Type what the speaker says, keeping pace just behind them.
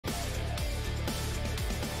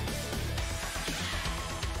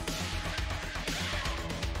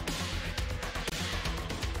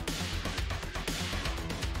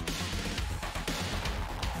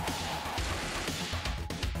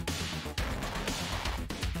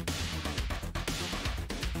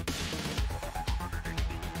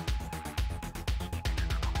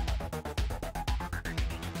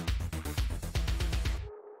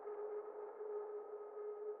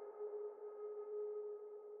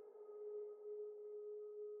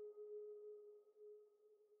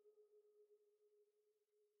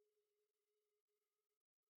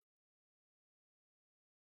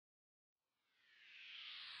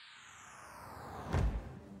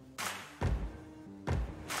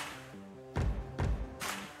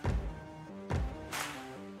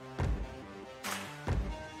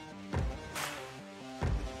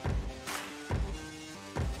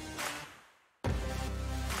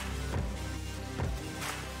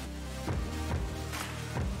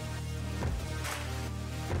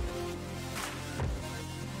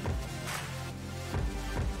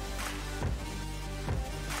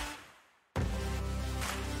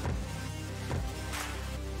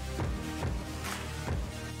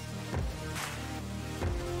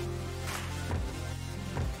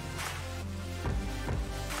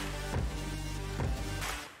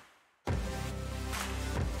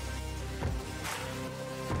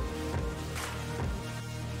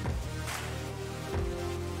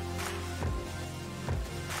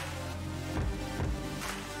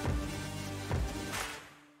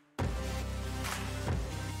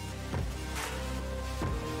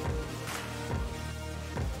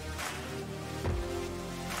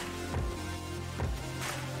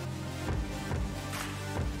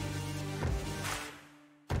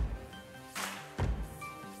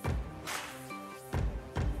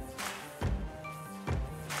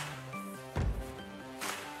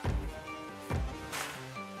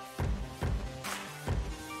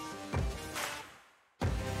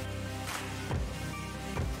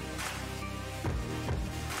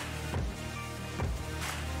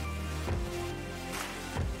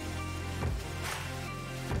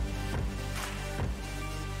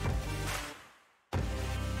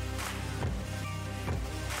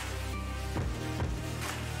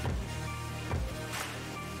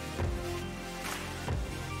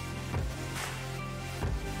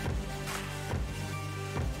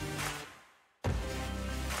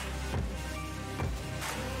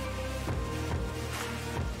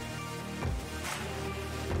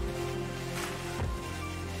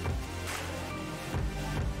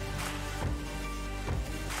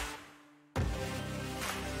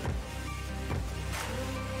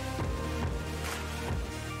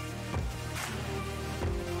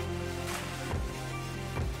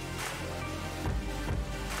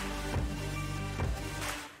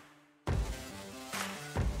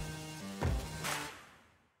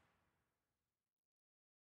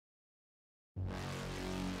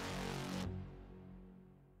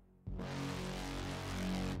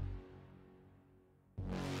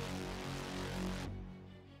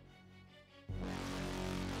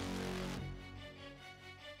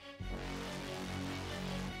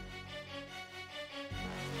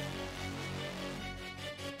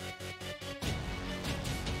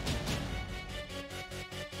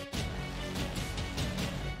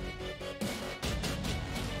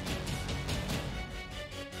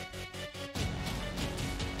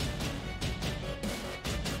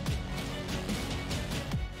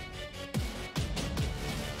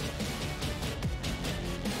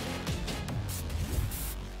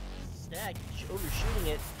overshooting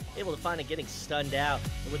it, able to find it, getting stunned out,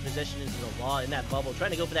 and with possession into the law in that bubble,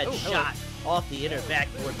 trying to go for that shot off the inner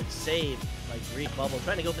backboard, but saved by Grief. Bubble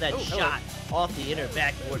trying to go for that shot off the inner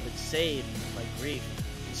backboard, but saved by Grief.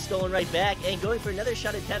 He's stolen right back and going for another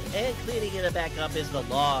shot attempt and cleaning it back up is the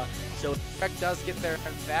law. So Trek does get there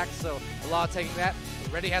back, so the law taking that.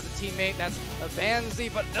 Already has a teammate, that's a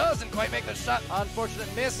Vanzi, but doesn't quite make the shot.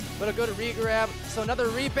 Unfortunate miss, but a good regrab. So another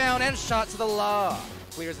rebound and shot to the law.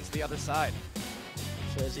 Clears into the other side.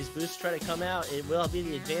 So as these boosts try to come out, it will be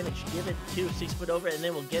the advantage. Give it to 6 foot over, and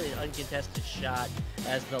then we'll get an uncontested shot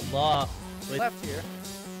as the law with left here,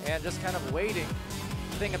 and just kind of waiting.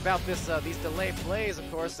 Thing about this, these delay plays,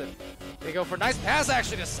 of course, and they go for a nice pass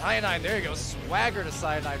actually to Cyanide. There you go, swagger to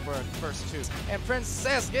Cyanide for a first two. And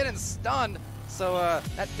Princess getting stunned. So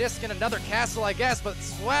that disc in another castle, I guess, but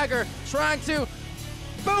Swagger trying to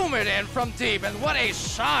boom it in from deep, and what a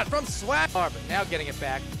shot from Swagger. But now getting it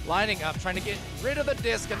back, lining up, trying to get rid of the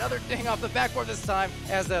disc. Another ding off the backboard this time,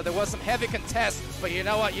 as there was some heavy contest, but you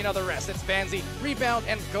know what? You know the rest. It's Vanzi, rebound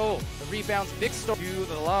and goal. The rebound's big story to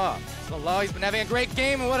the law. So the law, he's been having a great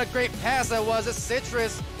game, and what a great pass that was. A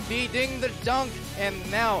Citrus feeding the dunk, and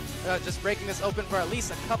now just breaking this open for at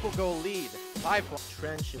least a couple goal lead. 5 points.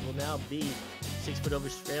 Trench, it will now be 6 foot over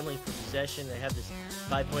scrambling for possession. They have this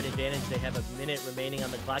 5-point advantage. They have a minute remaining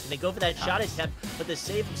on the clock, and they go for that shot attempt, but the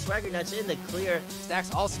save from Swagger Nuts in the clear.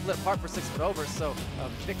 Stacks all split apart for 6 foot over, so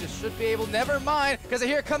Victus should be able, never mind, because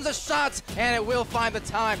here comes a shot, and it will find the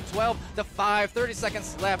time. 12 to 5, 30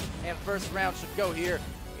 seconds left, and first round should go here.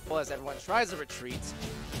 As everyone tries to retreat.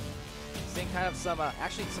 Seeing kind of some,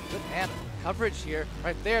 actually some good man coverage here.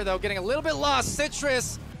 Right there, though, getting a little bit lost.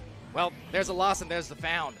 Citrus, well, there's a loss and there's the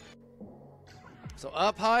found. So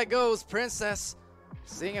up high goes Princess,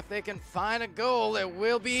 seeing if they can find a goal. It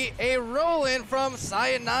will be a roll-in from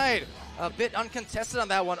Cyanide. A bit uncontested on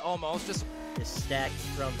that one, almost. Just this stack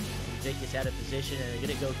from Victus out of position, and they're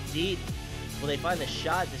going to go deep. Will they find the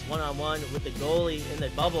shot, this one-on-one with the goalie in the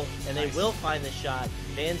bubble, and they will find the shot.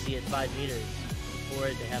 Vanzi at 5 meters. For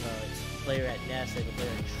it, they have a player at Nest, they have a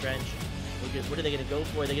player in Trench. What are they going to go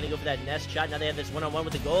for? They're going to go for that Nest shot. Now they have this one-on-one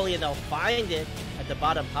with the goalie, and they'll find it at the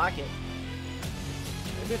bottom pocket.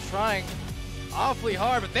 They've been trying awfully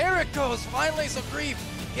hard, but there it goes, finally. So Grief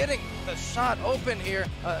getting the shot open here.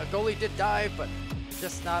 A goalie did dive, but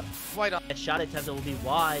just not quite on. That shot attempt will be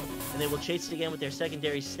wide, and they will chase it again with their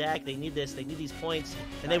secondary stack. They need this. They need these points,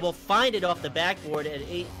 and they will find it off the backboard at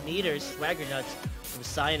 8 meters. Swagger Nuts from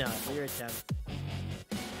Cyanide. Clear attempt.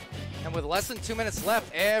 And with less than 2 minutes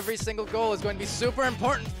left, every single goal is going to be super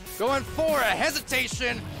important. Going for a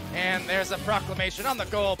hesitation, and there's a proclamation on the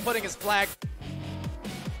goal, putting his flag.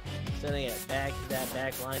 Sending it back to that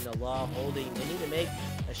back line. The law holding. They need to make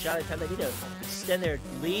a shot attempt. They need to extend their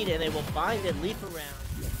lead, and they will find it. Leap around.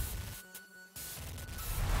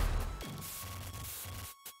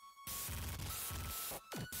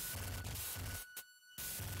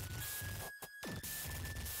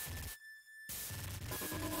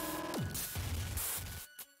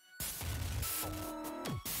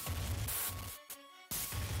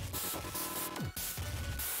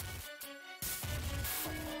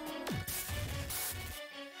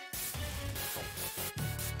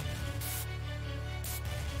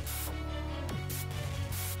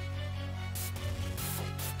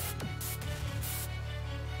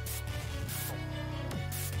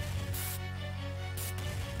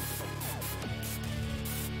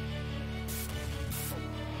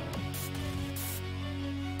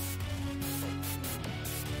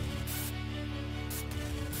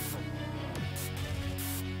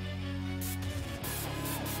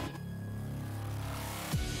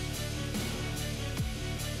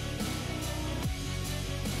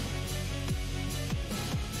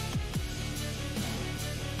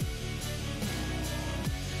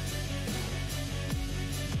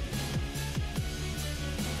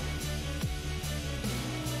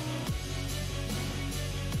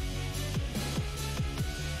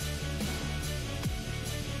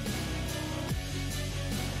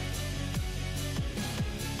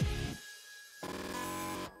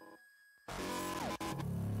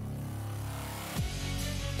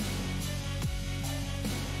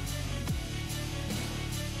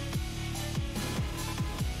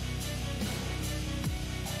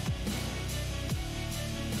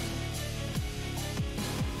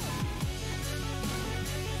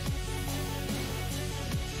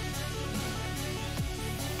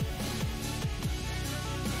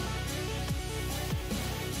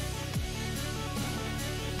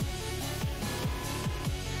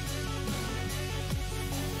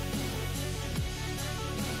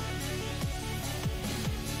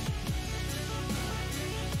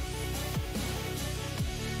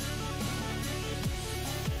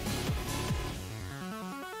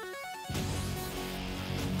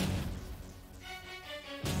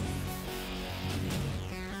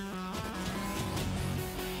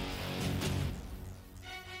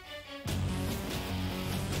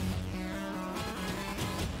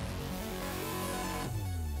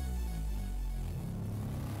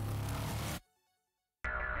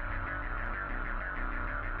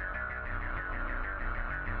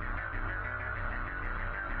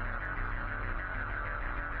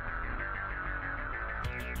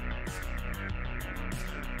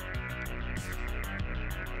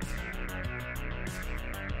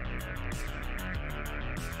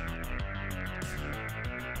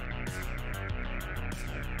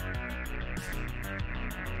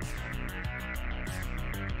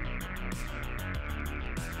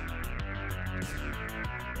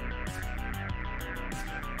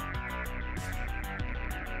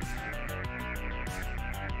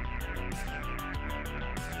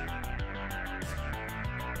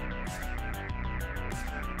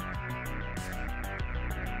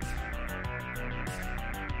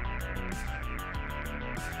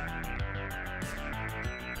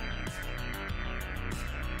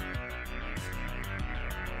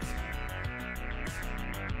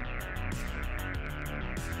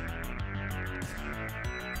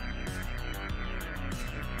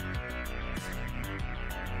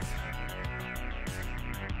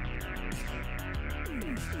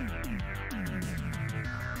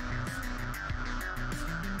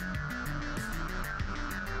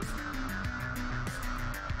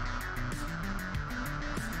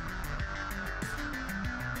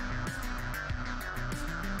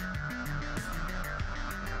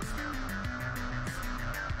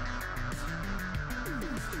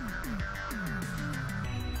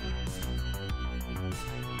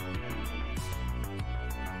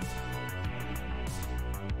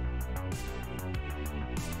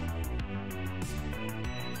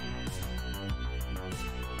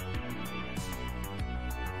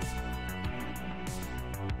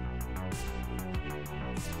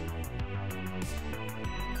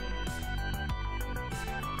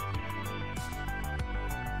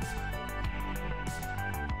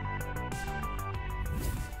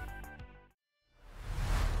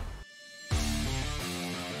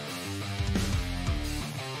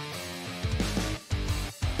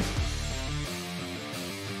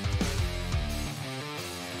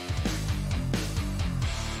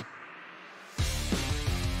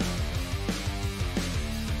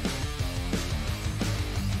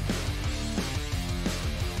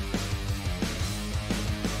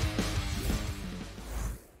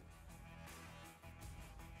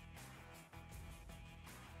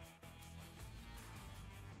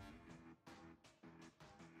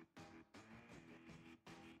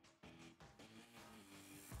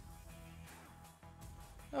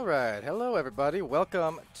 Alright, hello everybody.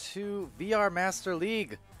 Welcome to VR Master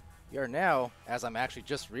League. We are now, as I'm actually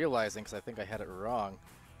just realizing because I think I had it wrong,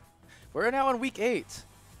 we're now on week 8.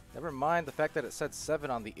 Never mind the fact that it said 7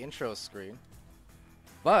 on the intro screen.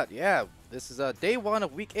 But yeah, this is day 1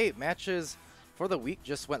 of week 8. Matches for the week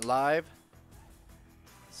just went live.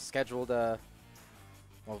 Scheduled, well,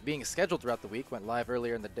 being scheduled throughout the week, went live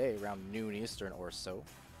earlier in the day, around noon Eastern or so.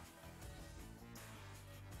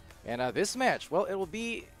 And this match, well, it will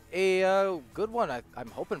be a good one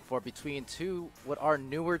I'm hoping for between what are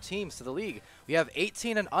newer teams to the league. We have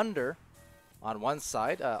 18 and under on one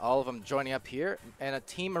side, all of them joining up here, and a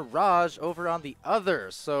Team Mirage over on the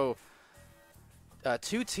other. So,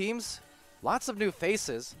 2 teams, lots of new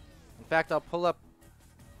faces. In fact, I'll pull up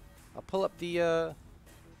the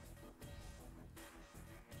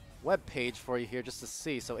web page for you here just to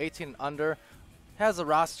see. So 18 and under has a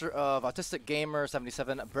roster of Autistic Gamer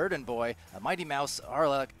 77, Burden Boy, Mighty Mouse,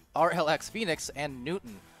 RLX Phoenix, and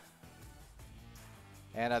Newton.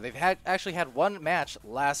 And they've actually had one match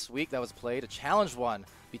last week that was played, a challenge one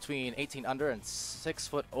between 18 under and 6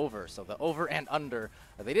 foot over. So the over and under,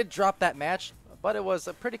 they did drop that match, but it was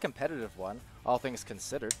a pretty competitive one, all things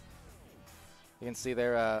considered. You can see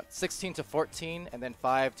they're 16 to 14 and then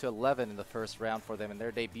 5 to 11 in the first round for them in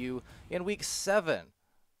their debut in week 7.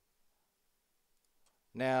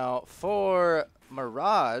 Now for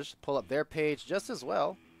Mirage, pull up their page just as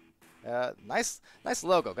well. Nice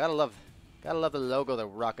logo. Gotta love the logo they're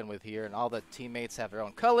rocking with here, and all the teammates have their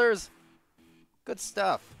own colors. Good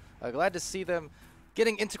stuff. Glad to see them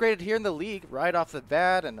getting integrated here in the league right off the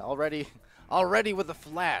bat, and already with the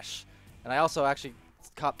flash. And I also actually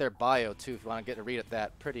caught their bio too, if you want to get a read at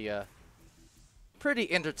that. Pretty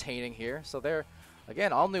entertaining here. So they're,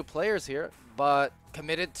 again, all new players here, but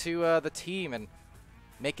committed to the team and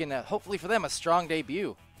making hopefully for them a strong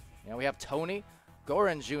debut. You know, we have Tony,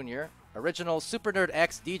 Goran Jr., Original, Super Nerd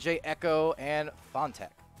X, DJ Echo, and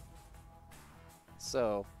Fontek.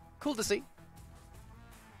 So cool to see.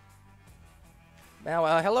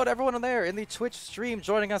 Now, hello to everyone there in the Twitch stream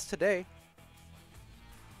joining us today.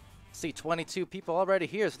 See 22 people already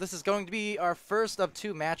here, so this is going to be our first of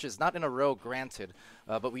 2 matches, not in a row, granted,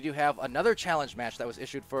 but we do have another challenge match that was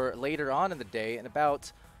issued for later on in the day in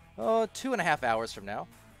about 2.5 hours from now.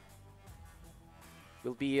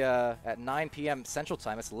 We'll be at 9 p.m. Central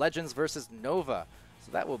Time. It's Legends versus Nova,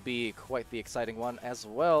 so that will be quite the exciting one as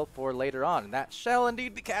well for later on, and that shall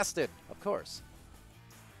indeed be casted, of course.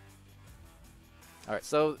 All right,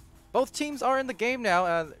 so both teams are in the game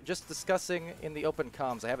now, just discussing in the open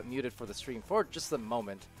comms. I have it muted for the stream for just a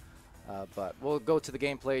moment, but we'll go to the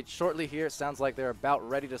gameplay shortly here. It sounds like they're about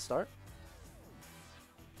ready to start.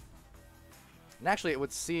 And actually, it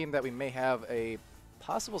would seem that we may have a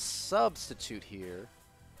possible substitute here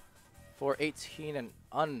for 18 and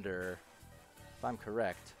under, if I'm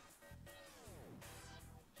correct.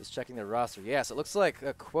 Just checking their roster. Yes, it looks like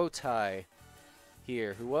a Quotai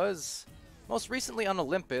here, who was most recently on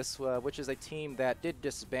Olympus, which is a team that did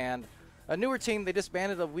disband. A newer team, they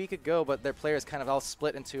disbanded a week ago, but their players kind of all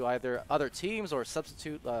split into either other teams or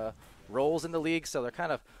substitute roles in the league, so they're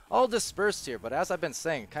kind of all dispersed here. But as I've been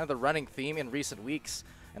saying, kind of the running theme in recent weeks,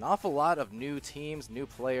 an awful lot of new teams, new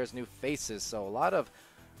players, new faces, so a lot of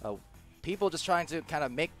people just trying to kind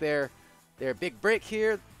of make their big break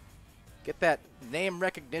here, get that name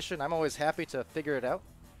recognition. I'm always happy to figure it out.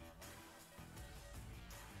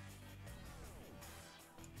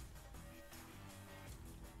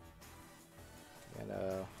 And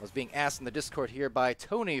I was being asked in the Discord here by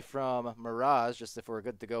Tony from Mirage, just if we're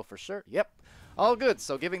good to go for sure. Yep, all good.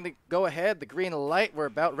 So giving the go-ahead, the green light, we're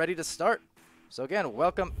about ready to start. So again,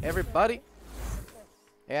 welcome everybody.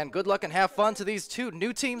 And good luck and have fun to these 2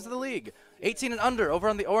 new teams of the league. 18 and under over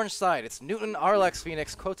on the orange side. It's Newton, RLX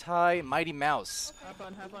Phoenix, Quotai, Mighty Mouse. Have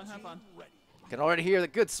fun, have fun, have fun. Can already hear the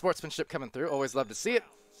good sportsmanship coming through. Always love to see it.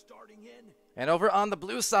 And over on the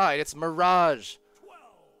blue side, it's Mirage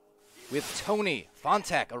with Tony,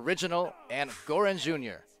 Fontek, Original, and Goran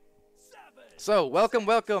Jr. So, welcome,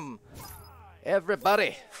 welcome,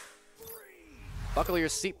 everybody. Buckle your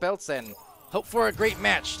seatbelts and hope for a great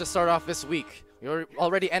match to start off this week. We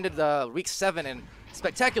already ended week 7 in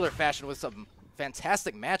spectacular fashion with some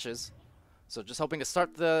fantastic matches. So just hoping to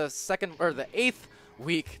start the 8th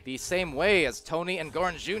week the same way as Tony and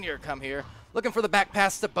Goran Jr. come here, looking for the back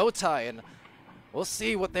pass to Bowtie, and we'll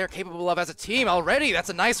see what they're capable of as a team already. That's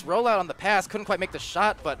a nice rollout on the pass. Couldn't quite make the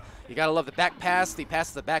shot, but you gotta love the back pass, the pass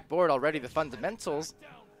to the backboard already, the fundamentals.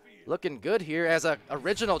 Looking good here as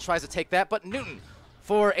Original tries to take that, but Newton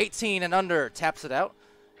for 18 and under taps it out.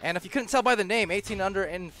 And if you couldn't tell by the name, 18 and under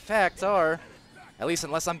in fact are, at least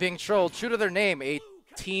unless I'm being trolled, true to their name, a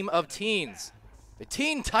team of teens, the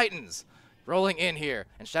Teen Titans, rolling in here.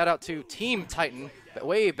 And shout out to Team Titan,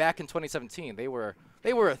 way back in 2017. They were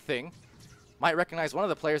a thing. Might recognize one of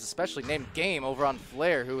the players, especially named Game over on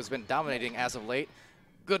Flare, who has been dominating as of late.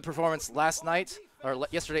 Good performance last night, or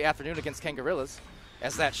yesterday afternoon against Kangarillas,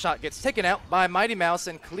 as that shot gets taken out by Mighty Mouse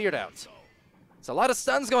and cleared out. So a lot of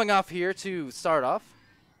stuns going off here to start off.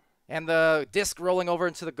 And the disc rolling over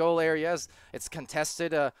into the goal area as it's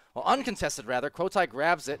contested, well, uncontested rather. Quotai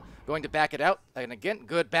grabs it, going to back it out. And again,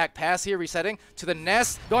 good back pass here, resetting to the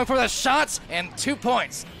nest, going for the shots, and 2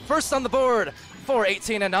 points. First on the board for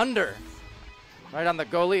 18 and under. Right on the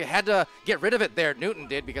goalie, had to get rid of it there, Newton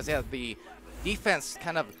did, because he had the defense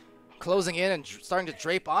kind of closing in and starting to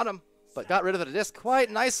drape on him, but got rid of the disc quite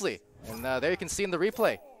nicely. And there you can see in the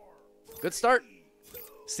replay. Good start.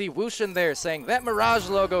 See Whoosh in there saying, that Mirage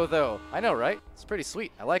logo though. I know, right? It's pretty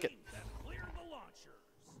sweet. I like it.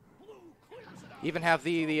 Even have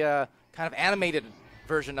the kind of animated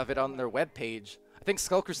version of it on their webpage. I think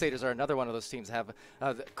Skull Crusaders are another one of those teams that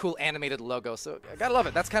have the cool animated logo. So I gotta love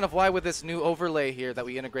it. That's kind of why with this new overlay here that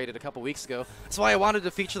we integrated a couple weeks ago, that's why I wanted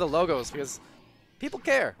to feature the logos, because people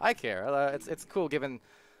care. I care. It's cool given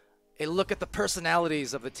a look at the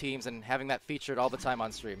personalities of the teams and having that featured all the time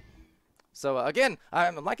on stream. So again,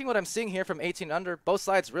 I'm liking what I'm seeing here from 18 under. Both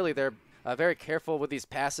sides really, they're very careful with these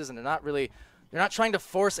passes, and they're not trying to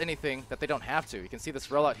force anything that they don't have to. You can see this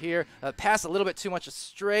rollout here. Pass a little bit too much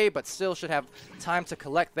astray, but still should have time to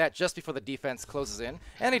collect that just before the defense closes in,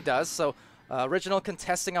 and he does. So Original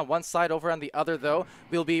contesting on one side, over on the other though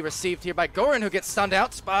will be received here by Goran, who gets stunned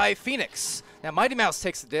out by Phoenix. Now Mighty Mouse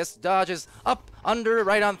takes the disc, dodges up, under,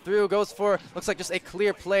 right on through, goes for, looks like just a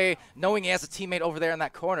clear play, knowing he has a teammate over there in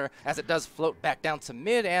that corner, as it does float back down to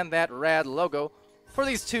mid, and that rad logo for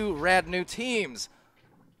these two rad new teams.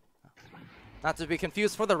 Not to be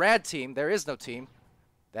confused, for the rad team, there is no team.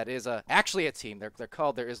 That is actually a team. They're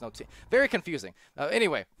called There Is No Team. Very confusing.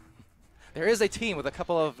 Anyway, there is a team with a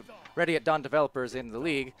couple of Ready at Dawn developers in the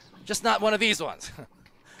league, just not one of these ones.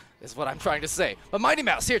 Is what I'm trying to say. But Mighty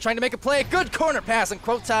Mouse here trying to make a play. Good corner pass, and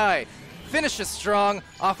Quotai finishes strong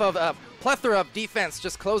off of a plethora of defense,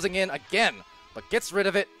 just closing in again, but gets rid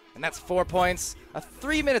of it, and that's 4 points.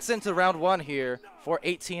 3 minutes into round one here for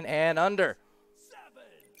 18 and under.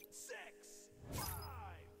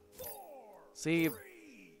 See,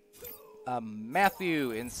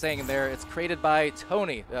 Matthew in saying there, it's created by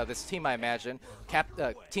Tony, this team, I imagine.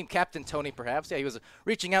 Team captain Tony, perhaps. Yeah, he was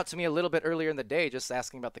reaching out to me a little bit earlier in the day, just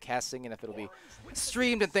asking about the casting and if it'll be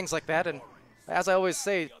streamed and things like that. And as I always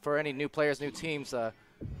say, for any new players, new teams, you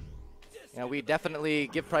know, we definitely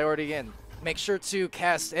give priority and make sure to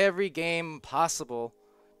cast every game possible.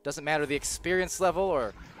 Doesn't matter the experience level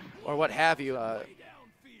or what have you.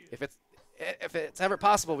 If it's ever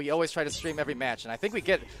possible, we always try to stream every match, and I think we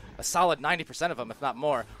get a solid 90% of them, if not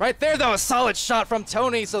more. Right there, though, a solid shot from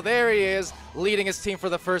Tony, so there he is, leading his team for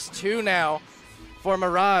the first two now for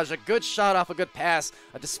Mirage. A good shot off a good pass.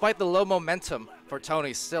 Despite the low momentum for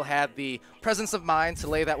Tony, still had the presence of mind to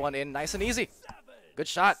lay that one in nice and easy. Good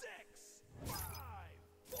shot.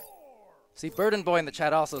 See, Burden Boy in the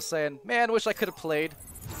chat also saying, man, wish I could have played.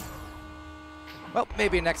 Well,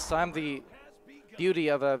 maybe next time. The beauty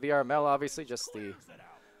of a VRML, obviously, just the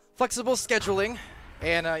flexible scheduling,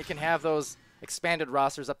 and you can have those expanded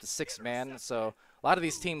rosters up to 6-man. So a lot of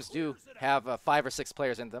these teams do have 5 or 6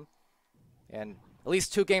 players in them, and at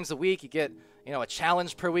least 2 games a week. You get, you know, a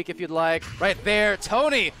challenge per week if you'd like. Right there,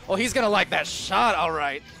 Tony. Oh, he's gonna like that shot. All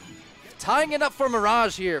right, tying it up for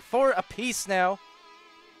Mirage here, 4 apiece now,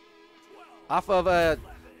 off of a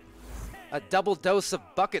double dose of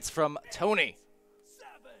buckets from Tony.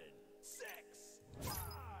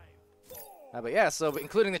 But yeah, so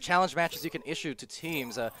including the challenge matches you can issue to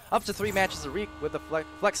teams, up to 3 matches a week with the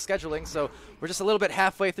flex scheduling. So we're just a little bit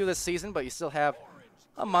halfway through this season, but you still have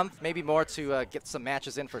a month, maybe more, to get some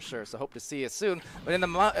matches in for sure. So hope to see you soon. But in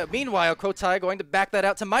the meanwhile, Quotai going to back that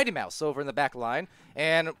out to Mighty Mouse over in the back line,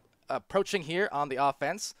 and approaching here on the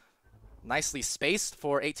offense, nicely spaced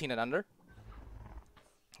for 18 and under.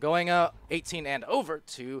 Going 18 and over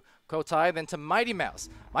to Quotai, then to Mighty Mouse.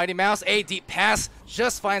 Mighty Mouse, a deep pass,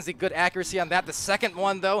 just finds the good accuracy on that. The second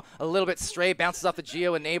one, though, a little bit stray, bounces off the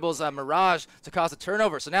geo, enables Mirage to cause a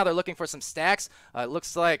turnover. So now they're looking for some stacks. It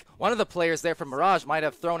looks like one of the players there from Mirage might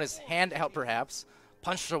have thrown his hand out, perhaps.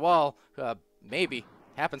 Punched a wall, maybe.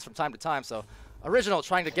 Happens from time to time, so Original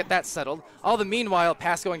trying to get that settled. All the meanwhile,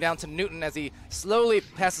 pass going down to Newton as he slowly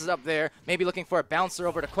passes up there, maybe looking for a bouncer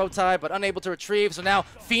over to Quotai, but unable to retrieve. So now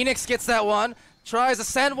Phoenix gets that one. tries to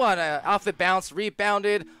send one off the bounce,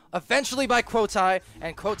 rebounded eventually by Quotai,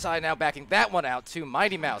 and Quotai now backing that one out to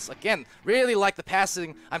Mighty Mouse. Again, really like the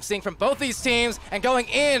passing I'm seeing from both these teams, and going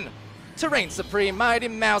in to reign supreme. Mighty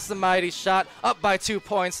Mouse, the mighty shot, up by 2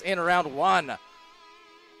 points in round 1.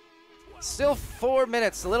 Still 4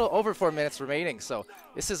 minutes, a little over 4 minutes remaining, so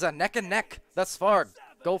this is a neck and neck thus far.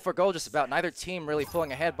 Goal for goal just about. Neither team really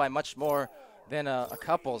pulling ahead by much more than a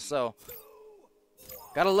couple, so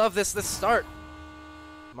gotta love this start.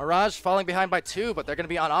 Mirage falling behind by 2, but they're going to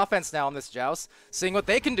be on offense now in this joust, seeing what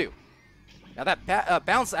they can do. Now that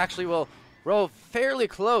bounce actually will roll fairly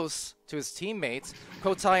close to his teammates.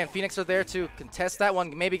 Quotai and Phoenix are there to contest that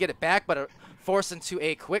one, maybe get it back, but forced into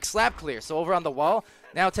a quick slap clear. So over on the wall,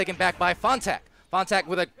 now taken back by Fontak. Fontak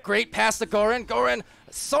with a great pass to Goran. Goran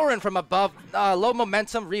soaring from above. Low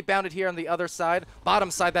momentum, rebounded here on the other side.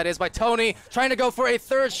 Bottom side, that is, by Tony. Trying to go for a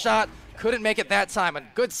third shot. Couldn't make it that time. A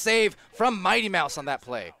good save from Mighty Mouse on that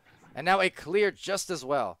play. And now a clear just as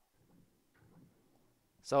well.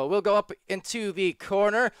 So we'll go up into the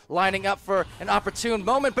corner, lining up for an opportune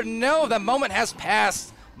moment. But no, the moment has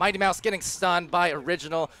passed. Mighty Mouse getting stunned by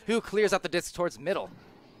Original, who clears out the disc towards middle.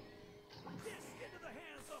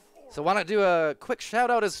 So want to do a quick shout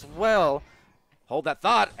out as well. Hold that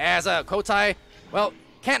thought as Quotai, well,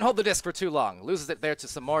 can't hold the disc for too long. Loses it there to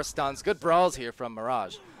some more stuns. Good brawls here from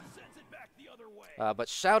Mirage. But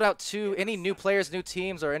shout out to any new players, new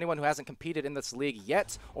teams, or anyone who hasn't competed in this league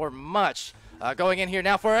yet or much. Going in here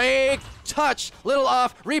now for a touch, little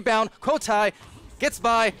off, rebound. Quotai gets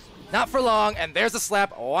by, not for long, and there's a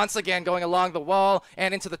slap once again going along the wall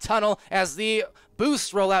and into the tunnel as the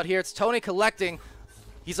boosts roll out here. It's Tony collecting.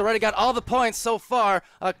 He's already got all the points so far.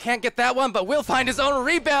 Can't get that one, but will find his own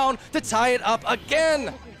rebound to tie it up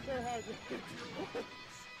again.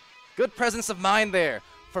 Good presence of mind there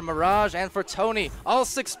for Mirage and for Tony. All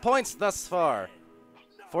 6 points thus far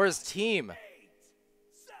for his team.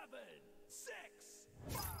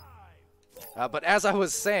 But as I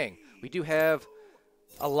was saying, we do have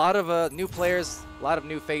a lot of new players, a lot of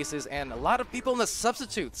new faces, and a lot of people in the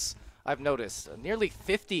substitutes. I've noticed nearly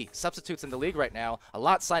 50 substitutes in the league right now. A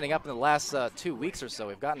lot signing up in the last 2 weeks or so.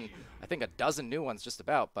 We've gotten, I think, a dozen new ones just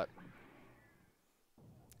about. But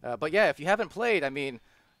yeah, if you haven't played, I mean,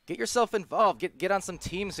 get yourself involved. Get on some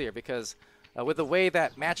teams here, because with the way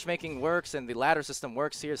that matchmaking works and the ladder system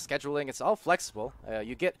works here, scheduling, it's all flexible.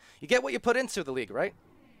 You get what you put into the league, right?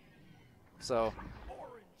 So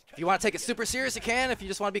if you want to take it super serious, you can. If you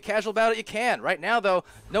just want to be casual about it, you can. Right now, though,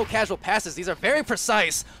 no casual passes. These are very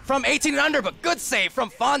precise from 18 and under, but good save from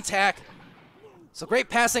Fontak. So great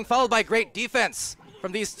passing followed by great defense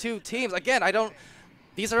from these two teams. Again,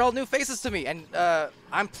 these are all new faces to me, and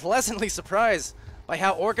I'm pleasantly surprised by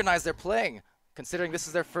how organized they're playing, considering this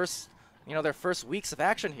is their first weeks of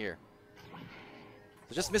action here.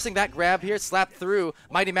 So just missing that grab here, slapped through.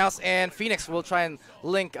 Mighty Mouse and Phoenix will try and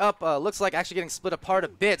link up. Looks like actually getting split apart a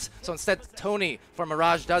bit. So instead, Tony for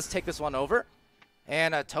Mirage does take this one over.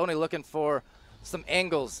 And Tony looking for some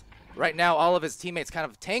angles. Right now, all of his teammates kind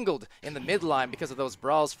of tangled in the midline because of those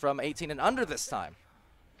brawls from 18 and under this time.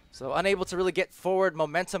 So unable to really get forward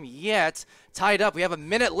momentum yet. Tied up. We have a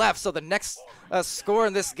minute left, so the next score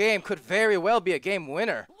in this game could very well be a game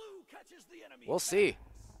winner. We'll see.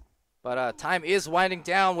 But time is winding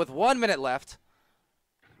down with 1 minute left.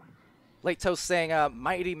 Late Toast saying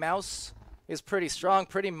Mighty Mouse is pretty strong,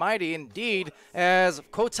 pretty mighty indeed, as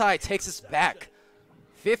Quotai takes us back.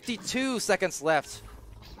 52 seconds left.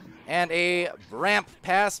 And a ramp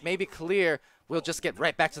pass, maybe clear. We'll just get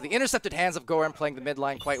right back to the intercepted hands of Goran, playing the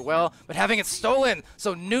midline quite well, but having it stolen.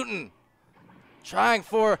 So Newton trying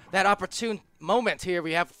for that opportune moment here.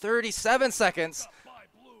 We have 37 seconds.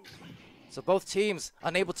 So both teams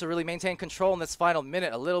unable to really maintain control in this final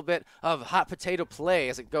minute. A little bit of hot potato play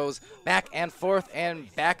as it goes back and forth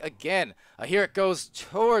and back again. Here it goes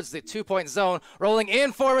towards the 2-point zone. Rolling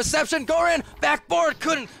in for reception. Goran, backboard,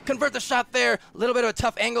 couldn't convert the shot there. A little bit of a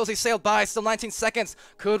tough angle as he sailed by. Still 19 seconds.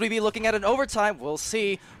 Could we be looking at an overtime? We'll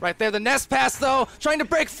see. Right there, the nest pass though. Trying to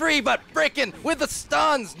break free, but breaking with the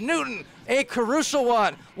stuns. Newton, a crucial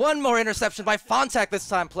one. One more interception by Fontak this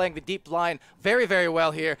time, playing the deep line very, very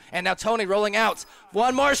well here. And now Tony rolling out.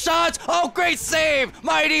 One more shot. Oh, great save.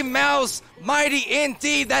 Mighty Mouse. Mighty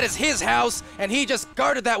indeed. That is his house, and he just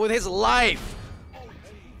guarded that with his life.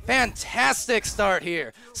 Fantastic start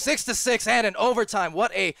here. 6-6 and an overtime.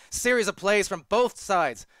 What a series of plays from both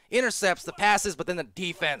sides. Intercepts, the passes, but then the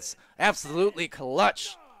defense. Absolutely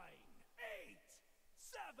clutch.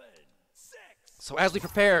 So as we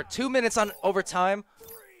prepare, 2 minutes on overtime.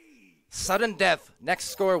 Sudden death. Next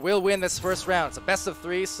score will win this first round. It's a best of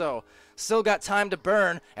 3, so still got time to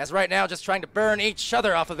burn, as right now just trying to burn each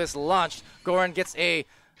other off of this launch. Goran gets a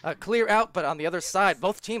clear out, but on the other side,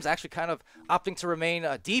 both teams actually kind of opting to remain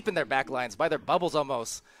deep in their backlines, by their bubbles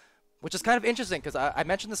almost, which is kind of interesting because I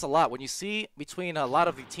mentioned this a lot. When you see between a lot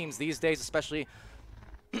of the teams these days, especially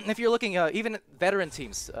if you're looking even at veteran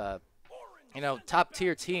teams, top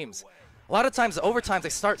tier teams, a lot of times the overtimes, they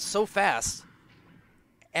start so fast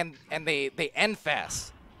and they end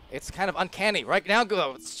fast. It's kind of uncanny. Right now,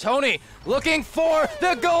 it's Tony looking for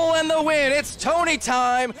the goal and the win. It's Tony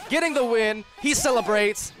time, getting the win. He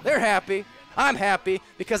celebrates. They're happy. I'm happy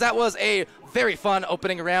because that was a very fun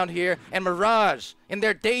opening round here. And Mirage, in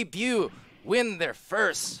their debut, win their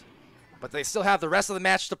first. But they still have the rest of the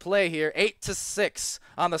match to play here. 8-6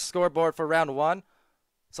 on the scoreboard for round 1.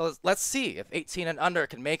 So let's see if 18 and under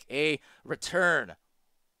can make a return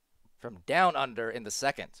from down under in the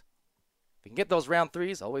second. If you can get those round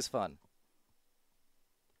 3s, always fun.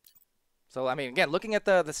 So, I mean, again, looking at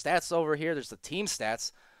the stats over here, there's the team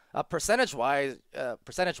stats. Percentage-wise,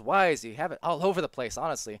 you have it all over the place,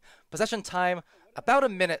 honestly. Possession time, about a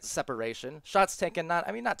minute separation. Shots taken,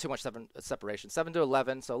 not too much separation.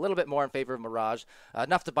 7-11, so a little bit more in favor of Mirage.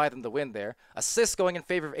 Enough to buy them the win there. Assists going in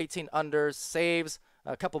favor of 18 under. Saves,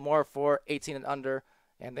 a couple more for 18 and under.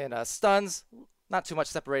 And then stuns, not too much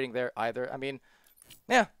separating there either. I mean,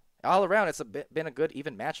 yeah, all around, it's been a good,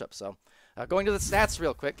 even matchup. So going to the stats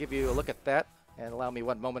real quick, give you a look at that. And allow me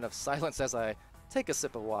one moment of silence as I take a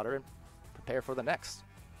sip of water and prepare for the next.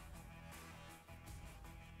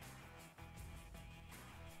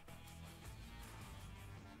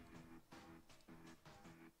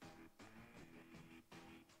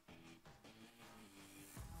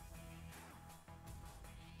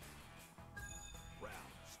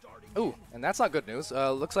 Ooh, and that's not good news.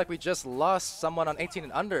 Looks like we just lost someone on 18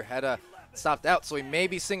 and under, had stopped out, so we may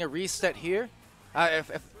be seeing a reset here.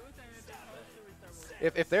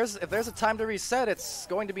 If there's a time to reset, it's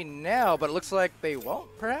going to be now, but it looks like they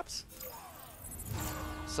won't, perhaps.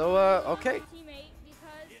 So okay.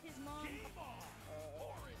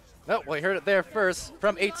 No, well, you heard it there first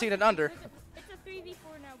from 18 and under. It's a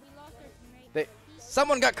 3v4 now. We lost our teammate.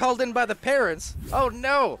 Someone got called in by the parents. Oh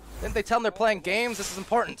no! Didn't they tell them they're playing games? This is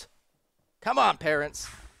important. Come on, parents.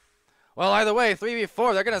 Well, either way,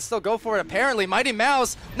 3v4, they're going to still go for it. Apparently, Mighty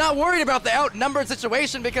Mouse not worried about the outnumbered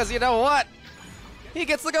situation because you know what? He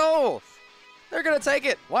gets the goal. They're going to take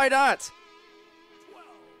it. Why not?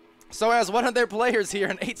 So as one of their players here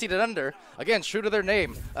in 18 and under, again, true to their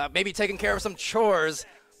name, maybe taking care of some chores,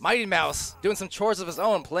 Mighty Mouse doing some chores of his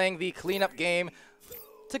own, playing the cleanup game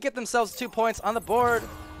to get themselves 2 points on the board,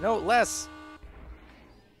 no less.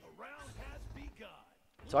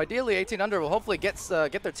 So ideally, 18 under will hopefully get their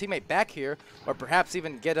teammate back here, or perhaps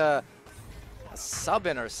even get a sub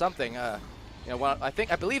in or something. Well, I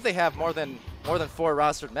believe they have more than 4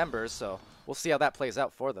 rostered members, so we'll see how that plays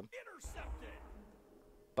out for them.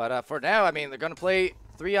 But for now, I mean, they're going to play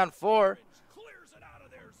 3-on-4.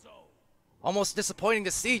 Almost disappointing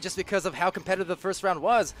to see just because of how competitive the first round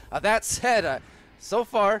was. That said, so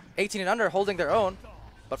far, 18 and under holding their own.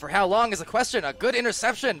 But for how long is a question. A good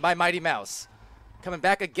interception by Mighty Mouse. Coming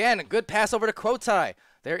back again, a good pass over to Quotai.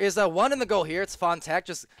 There is a 1 in the goal here. It's Fontac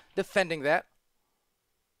just defending that.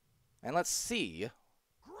 And let's see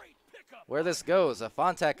where this goes.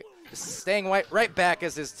 Fontac just staying right back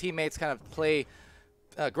as his teammates kind of play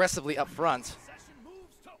aggressively up front.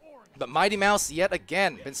 But Mighty Mouse, yet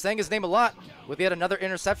again, been saying his name a lot with yet another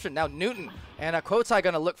interception. Now Newton and Quotai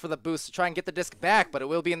going to look for the boost to try and get the disc back, but it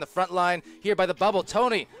will be in the front line here by the bubble.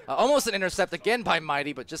 Tony, almost an intercept again by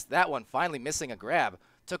Mighty, but just that one finally missing a grab.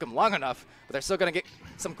 Took him long enough, but they're still going to get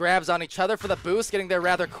some grabs on each other for the boost, getting there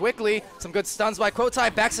rather quickly. Some good stuns by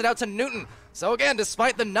Quotai, backs it out to Newton. So again,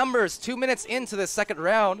 despite the numbers, 2 minutes into this second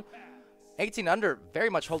round, 18 under very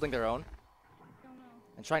much holding their own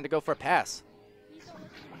and trying to go for a pass.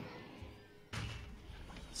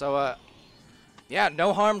 So, yeah,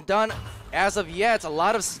 no harm done as of yet. A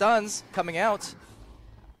lot of stuns coming out.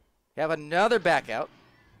 You have another back out.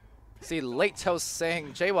 See, Late Toast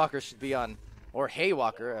saying Jaywalker should be on, or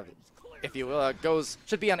Haywalker, if you will,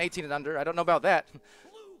 should be on 18 and under. I don't know about that.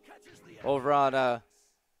 Over on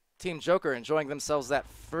Team Joker enjoying themselves that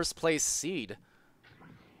first place seed.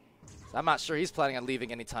 I'm not sure he's planning on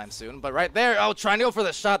leaving anytime soon. But right there, trying to go for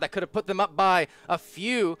the shot that could have put them up by a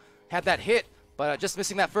few. Had that hit. But just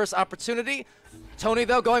missing that first opportunity. Tony,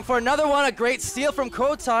 though, going for another one. A great steal from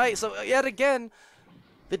Quotai. So, yet again,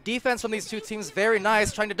 the defense from these two teams, very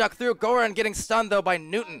nice. Trying to duck through. Goran getting stunned, though, by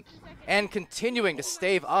Newton. And continuing to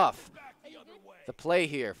stave off the play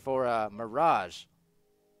here for Mirage.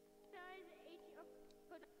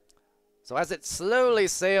 So as it slowly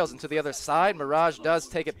sails into the other side, Mirage does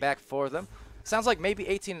take it back for them. Sounds like maybe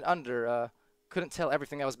 18 and under. Couldn't tell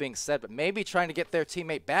everything that was being said, but maybe trying to get their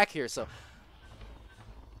teammate back here. So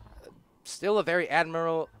still a very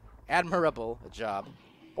admirable job.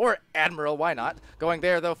 Or Admiral, why not? Going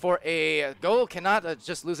there, though, for a goal. Cannot,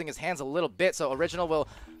 just losing his hands a little bit. So Original will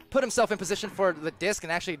put himself in position for the disc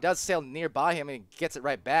and actually does sail nearby him and he gets it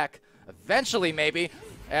right back. Eventually, maybe.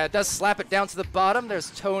 Does slap it down to the bottom. There's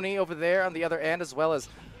Tony over there on the other end, as well as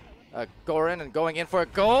Goran, and going in for a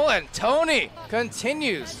goal. And Tony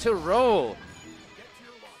continues to roll.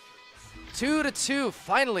 2-2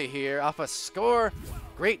 finally here off a score.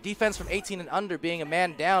 Great defense from 18 and under, being a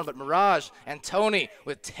man down, but Mirage and Tony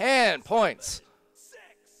with 10 points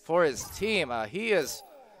for his team. He has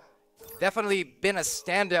definitely been a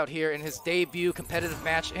standout here in his debut competitive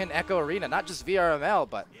match in Echo Arena, not just VRML,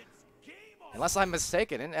 but unless I'm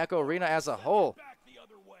mistaken, in Echo Arena as a whole.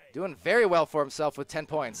 Doing very well for himself with 10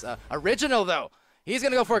 points. Original, though, he's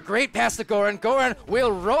going to go for a great pass to Goran. Goran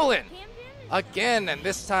will roll in again, and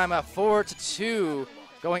this time 4-2,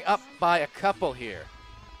 going up by a couple here.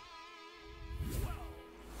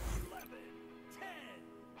 11, 10,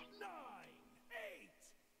 9, 8,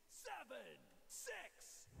 7, 6,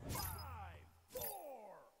 5, 4,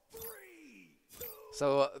 3, 2.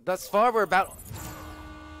 So thus far, we're about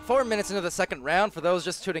 4 minutes into the second round. For those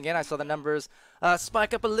just tuning in, I saw the numbers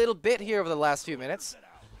spike up a little bit here over the last few minutes.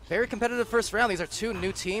 Very competitive first round. These are two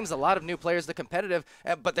new teams, a lot of new players to competitive,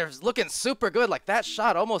 but they're looking super good. Like that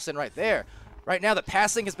shot almost in right there. Right now, the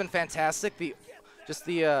passing has been fantastic.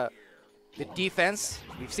 The defense,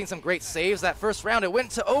 we've seen some great saves. That first round, it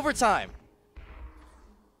went to overtime.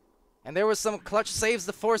 And there was some clutch saves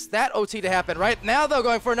to force that OT to happen. Right now, though,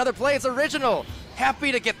 going for another play. It's Original.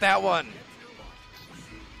 Happy to get that one.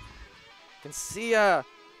 Can see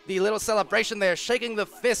the little celebration there, shaking the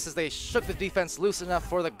fist as they shook the defense loose enough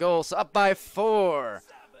for the goal. So up by 4.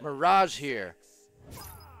 Mirage here.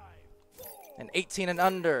 And 18 and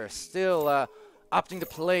under, still opting to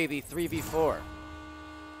play the 3v4.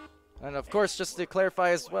 And of course, just to clarify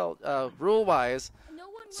as well, rule-wise,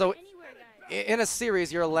 so in a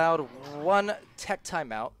series, you're allowed 1 tech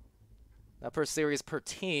timeout per series per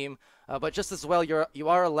team, but just as well, you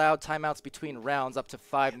are allowed timeouts between rounds up to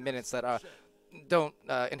 5 minutes that don't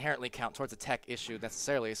inherently count towards a tech issue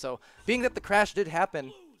necessarily. So being that the crash did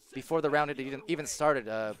happen before the round had even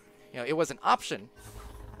started, it was an option,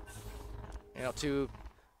 to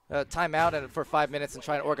time out and for 5 minutes and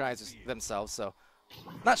try and organize themselves. So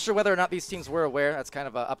not sure whether or not these teams were aware. That's kind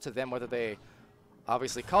of up to them whether they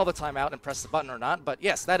obviously call the timeout and press the button or not. But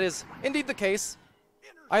yes, that is indeed the case.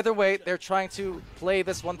 Either way, they're trying to play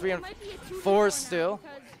this 1-3 and 4 still.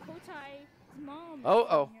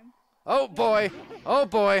 Oh boy. Oh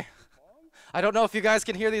boy. I don't know if you guys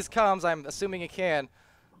can hear these comms. I'm assuming you can.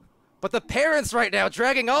 But the parents right now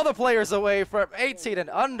dragging all the players away from 18 and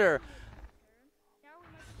under,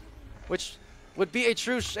 which would be a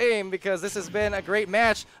true shame because this has been a great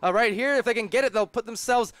match. Right here, if they can get it, they'll put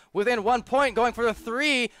themselves within 1 point, going for the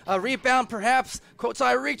 3. A rebound, perhaps.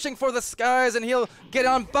 Kotai reaching for the skies, and he'll get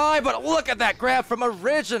on by, but look at that grab from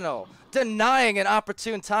Original, denying an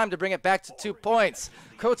opportune time to bring it back to 2 points.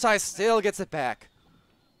 Kotai still gets it back.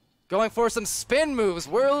 Going for some spin moves,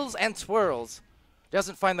 whirls and twirls.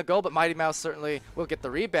 Doesn't find the goal, but Mighty Mouse certainly will get the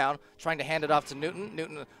rebound. Trying to hand it off to Newton.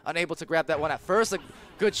 Newton unable to grab that one at first. A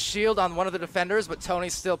good shield on one of the defenders, but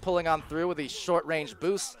Tony's still pulling on through with the short-range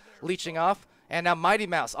boost, leeching off. And now Mighty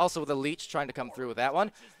Mouse also with a leech, trying to come through with that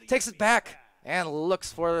one. Takes it back and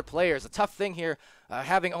looks for the players. A tough thing here,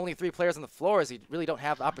 having only 3 players on the floor, is you really don't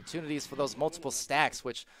have opportunities for those multiple stacks,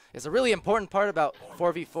 which is a really important part about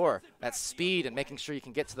 4v4. That speed and making sure you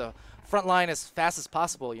can get to the front line as fast as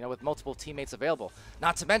possible, with multiple teammates available.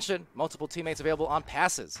 Not to mention multiple teammates available on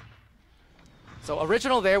passes. So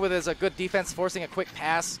Original there with his good defense, forcing a quick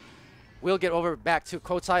pass. We'll get over back to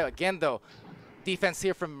Kotai again, though. Defense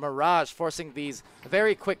here from Mirage, forcing these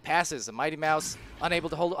very quick passes. A Mighty Mouse unable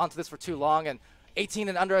to hold onto this for too long, and 18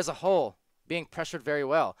 and under as a whole being pressured very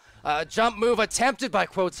well. Jump move attempted by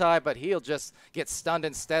Kotai, but he'll just get stunned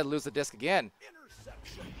instead, lose the disc again.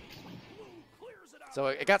 So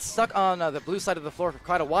it got stuck on the blue side of the floor for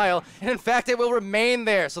quite a while, and in fact it will remain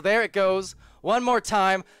there. So there it goes, one more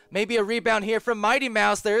time. Maybe a rebound here from Mighty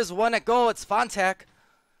Mouse. There is one at goal, it's Fontac.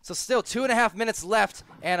 So still 2.5 minutes left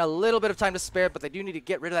and a little bit of time to spare, but they do need to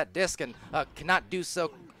get rid of that disc and cannot do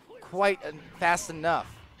so quite fast enough.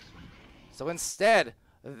 So instead,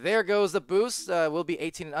 there goes the boost. Will be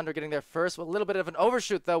 18 and under getting there first. With a little bit of an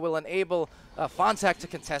overshoot, though, will enable Fontac to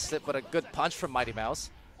contest it, but a good punch from Mighty Mouse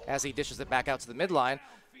as he dishes it back out to the midline.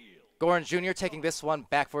 Goran Jr. taking this one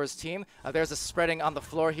back for his team. There's a spreading on the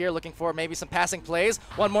floor here, looking for maybe some passing plays.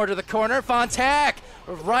 One more to the corner. Fontac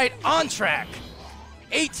right on track.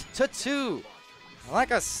 8-2.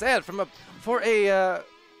 Like I said, for a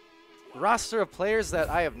roster of players that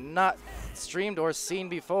I have not streamed or seen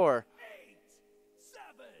before,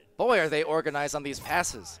 boy, are they organized on these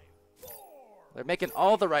passes. They're making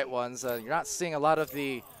all the right ones. You're not seeing a lot of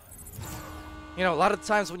the, a lot of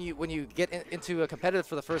times when you get into a competitive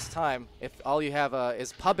for the first time, if all you have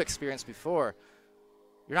is pub experience before,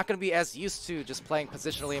 you're not going to be as used to just playing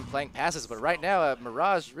positionally and playing passes. But right now,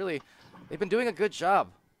 Mirage, really, they've been doing a good job.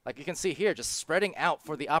 Like you can see here, just spreading out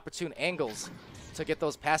for the opportune angles to get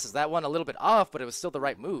those passes. That one a little bit off, but it was still the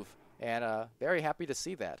right move. And very happy to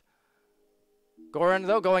see that. Goran,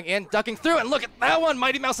 though, going in, ducking through, and look at that one.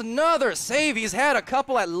 Mighty Mouse, another save. He's had a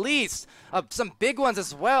couple at least, some big ones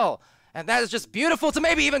as well. And that is just beautiful to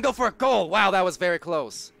maybe even go for a goal. Wow, that was very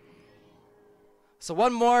close. So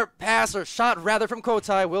one more pass, or shot rather, from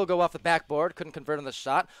Kotai will go off the backboard. Couldn't convert on the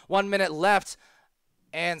shot. 1 minute left,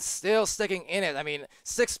 and still sticking in it. I mean,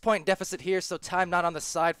 6-point deficit here, so time not on the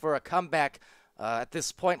side for a comeback at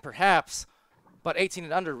this point, perhaps. But 18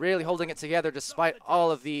 and under really holding it together despite all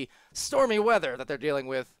of the stormy weather that they're dealing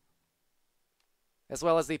with, as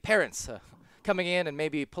well as the parents coming in and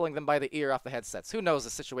maybe pulling them by the ear off the headsets. Who knows the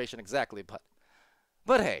situation exactly,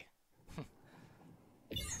 but hey.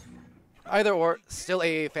 Either or, still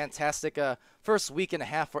a fantastic first week and a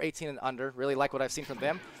half for 18 and under. Really like what I've seen from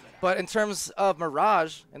them. But in terms of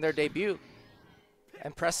Mirage and their debut,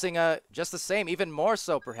 impressing just the same, even more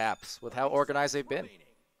so perhaps, with how organized they've been.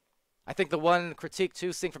 I think the one critique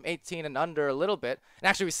too, seeing from 18 and under a little bit, and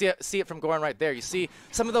actually we see it from Goran right there. You see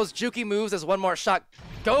some of those jukey moves as one more shot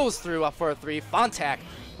goes through for a 3. Fontac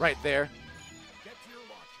right there.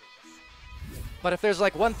 But if there's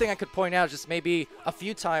like one thing I could point out, just maybe a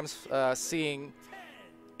few times seeing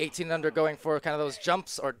 18 and under going for kind of those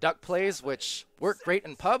jumps or duck plays, which work great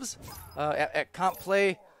in pubs. At comp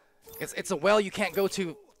play, it's a well you can't go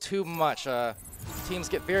to too much. Teams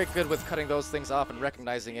get very good with cutting those things off and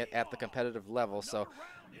recognizing it at the competitive level. So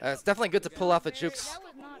it's definitely good to pull off the jukes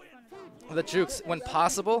when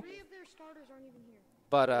possible.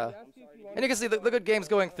 But and you can see the good games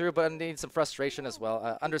going through, but I need some frustration as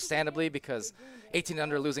well. Understandably, because 18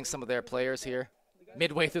 under losing some of their players here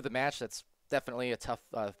midway through the match. That's definitely a tough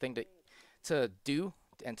thing to do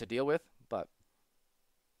and to deal with. But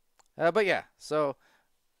yeah, so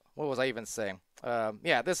what was I even saying?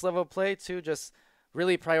 Yeah, this level of play too, just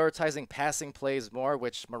really prioritizing passing plays more,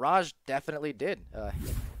 which Mirage definitely did.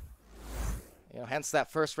 Hence that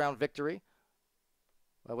first round victory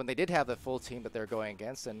when they did have the full team that they're going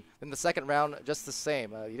against, and in the second round just the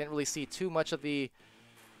same. You didn't really see too much of the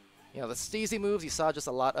the steezy moves. You saw just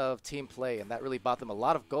a lot of team play, and that really bought them a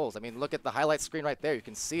lot of goals. I mean, look at the highlight screen right there. You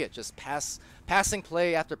can see it, just passing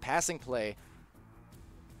play after passing play.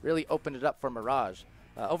 Really opened it up for Mirage.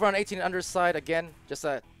 Over on 18 and under side, again, just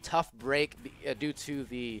a tough break due to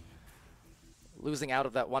the losing out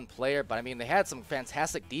of that one player. But, I mean, they had some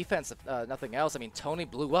fantastic defense, if nothing else. I mean, Tony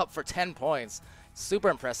blew up for 10 points. Super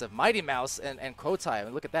impressive. Mighty Mouse and Quotai. I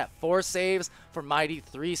mean, look at that. 4 saves for Mighty,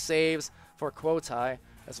 3 saves for Quotai,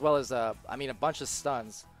 as well as, a bunch of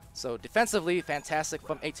stuns. So, defensively, fantastic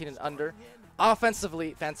from 18 and under.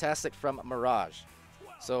 Offensively, fantastic from Mirage.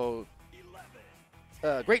 So,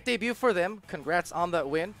 great debut for them. Congrats on that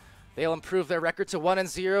win. They'll improve their record to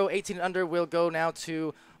 1-0. 18 and under will go now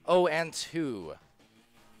to 0-2.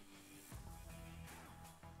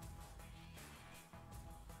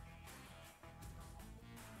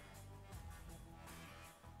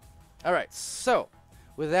 All right, so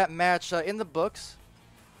with that match in the books,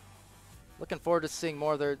 looking forward to seeing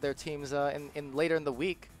more of their teams in later in the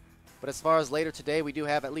week. But as far as later today, we do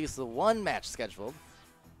have at least the one match scheduled.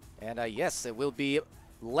 And yes, it will be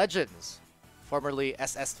Legends, formerly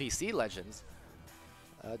SSVC Legends,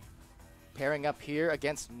 pairing up here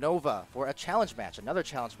against Nova for a challenge match, another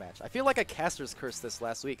challenge match. I feel like I caster's cursed this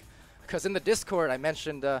last week, because in the Discord I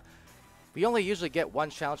mentioned we only usually get 1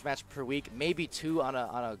 challenge match per week, maybe 2 on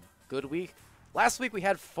a good week. Last week we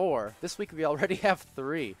had 4. This week we already have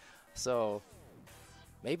 3. So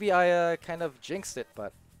maybe I kind of jinxed it,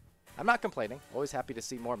 but I'm not complaining. Always happy to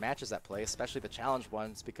see more matches at play, especially the challenge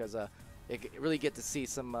ones, because you really get to see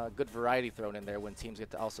some good variety thrown in there when teams get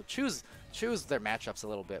to also choose their matchups a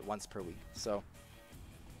little bit once per week. So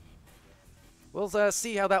we'll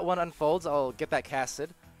see how that one unfolds. I'll get that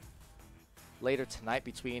casted later tonight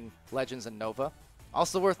between Legends and Nova.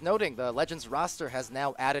 Also worth noting, the Legends roster has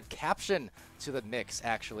now added caption to the mix,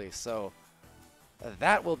 actually. So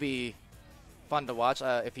that will be fun to watch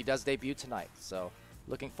if he does debut tonight. So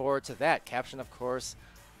looking forward to that. Caption, of course,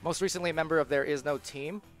 most recently a member of There Is No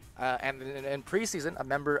Team, and in preseason, a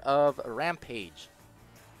member of Rampage.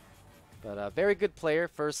 But a very good player.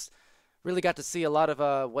 First, really got to see a lot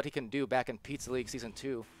of what he can do back in Pizza League Season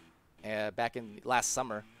 2, back in last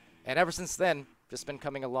summer. And ever since then, just been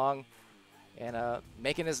coming along and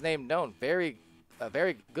making his name known. A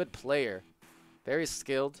very good player, very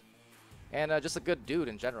skilled, and just a good dude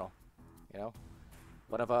in general. You know,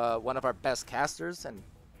 one of our best casters, and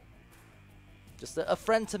just a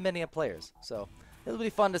friend to many players. So it'll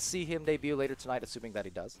be fun to see him debut later tonight, assuming that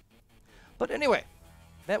he does. But anyway,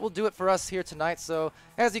 that will do it for us here tonight. So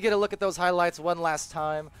as you get a look at those highlights one last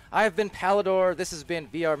time, I've been Palidore. This has been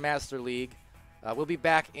VR Master League. We'll be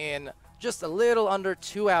back in just a little under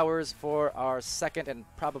 2 hours for our second and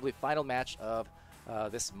probably final match of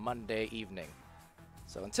this Monday evening.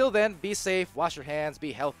 So until then, be safe, wash your hands,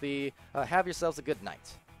 be healthy, have yourselves a good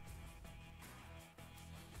night.